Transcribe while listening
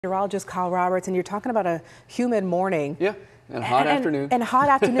Meteorologist Kyle Roberts, and you're talking about a humid morning. Yeah, and hot afternoon. And hot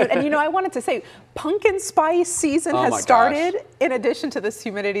afternoon. And I wanted to say, pumpkin spice season has started in addition to this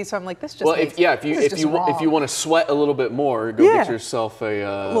humidity. So I'm like, this just if you want to sweat a little bit more, go get yourself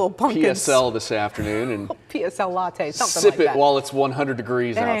a little PSL this afternoon and PSL latte, something sip like that. it while it's 100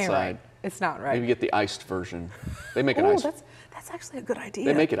 degrees it outside. Ain't right. It's not right. Maybe get the iced version. They make it iced. That's actually a good idea.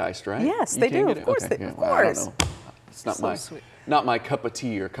 They make it iced, right? Yes, they do. Of course, of course. It's not my cup of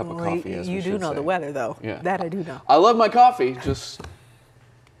tea or cup of coffee, as we should say. You do know the weather, though. Yeah. That I do know. I love my coffee, just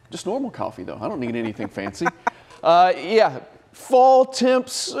normal coffee, though. I don't need anything fancy. Fall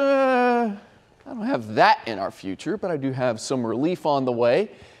temps, I don't have that in our future, but I do have some relief on the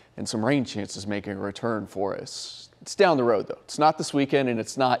way and some rain chances making a return for us. It's down the road, though. It's not this weekend, and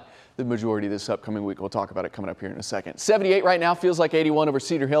it's not the majority of this upcoming week. We'll talk about it coming up here in a second. 78 right now, feels like 81 over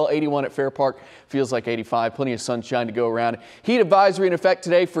Cedar Hill, 81 at Fair Park, feels like 85. Plenty of sunshine to go around. Heat advisory in effect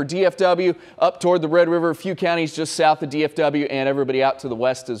today for DFW up toward the Red River, a few counties just south of DFW, and everybody out to the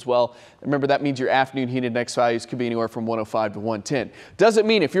west as well. Remember, that means your afternoon heat index values could be anywhere from 105 to 110. Doesn't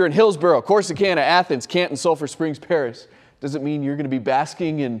mean if you're in Hillsborough, Corsicana, Athens, Canton, Sulphur Springs, Paris, doesn't mean you're going to be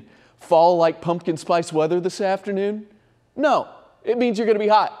basking in fall-like pumpkin spice weather this afternoon. No. It means you're going to be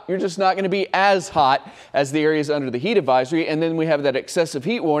hot. You're just not going to be as hot as the areas under the heat advisory. And then we have that excessive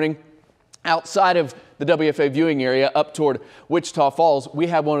heat warning outside of the WFA viewing area up toward Wichita Falls. We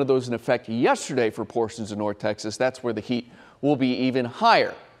had one of those in effect yesterday for portions of North Texas. That's where the heat will be even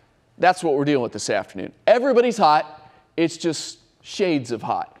higher. That's what we're dealing with this afternoon. Everybody's hot. It's just shades of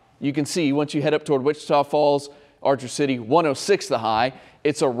hot. You can see once you head up toward Wichita Falls, Archer City, 106 the high.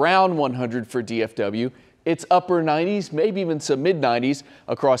 It's around 100 for DFW. It's upper 90s, maybe even some mid 90s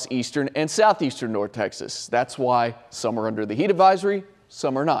across eastern and southeastern North Texas. That's why some are under the heat advisory,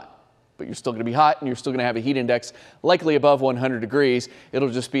 some are not. But you're still going to be hot and you're still going to have a heat index likely above 100 degrees.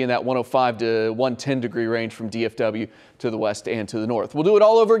 It'll just be in that 105 to 110 degree range from DFW to the west and to the north. We'll do it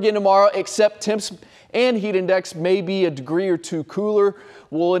all over again tomorrow, except temps and heat index may be a degree or two cooler.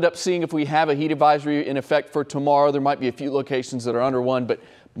 We'll end up seeing if we have a heat advisory in effect for tomorrow. There might be a few locations that are under one, but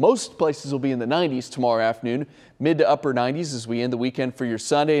most places will be in the 90s tomorrow afternoon, mid to upper 90s as we end the weekend for your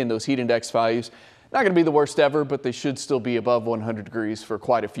Sunday, and those heat index values not going to be the worst ever, but they should still be above 100 degrees for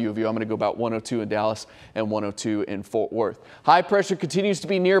quite a few of you. I'm going to go about 102 in Dallas and 102 in Fort Worth. High pressure continues to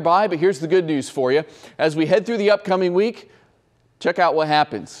be nearby, but here's the good news for you. As we head through the upcoming week, check out what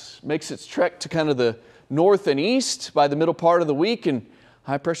happens. Makes its trek to kind of the north and east by the middle part of the week, and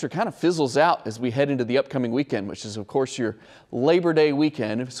high pressure kind of fizzles out as we head into the upcoming weekend, which is, of course, your Labor Day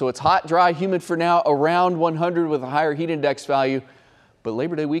weekend. So it's hot, dry, humid for now, around 100 with a higher heat index value. But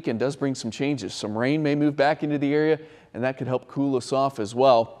Labor Day weekend does bring some changes. Some rain may move back into the area, and that could help cool us off as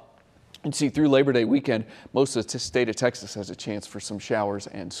well. And see, through Labor Day weekend, most of the state of Texas has a chance for some showers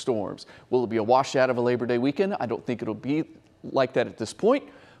and storms. Will it be a washout of a Labor Day weekend? I don't think it'll be like that at this point,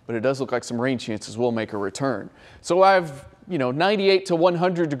 but it does look like some rain chances will make a return. So I've 98 to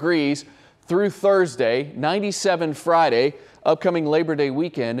 100 degrees through Thursday, 97 Friday, upcoming Labor Day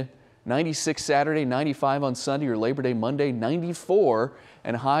weekend, 96 Saturday, 95 on Sunday, or Labor Day Monday, 94,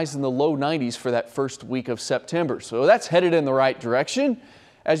 and highs in the low 90s for that first week of September. So that's headed in the right direction.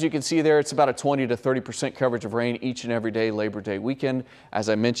 As you can see there, it's about a 20 to 30% coverage of rain each and every day Labor Day weekend. As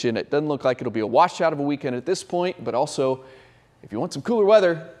I mentioned, it doesn't look like it'll be a washout of a weekend at this point, but also if you want some cooler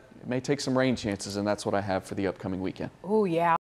weather, it may take some rain chances, and that's what I have for the upcoming weekend. Oh, yeah.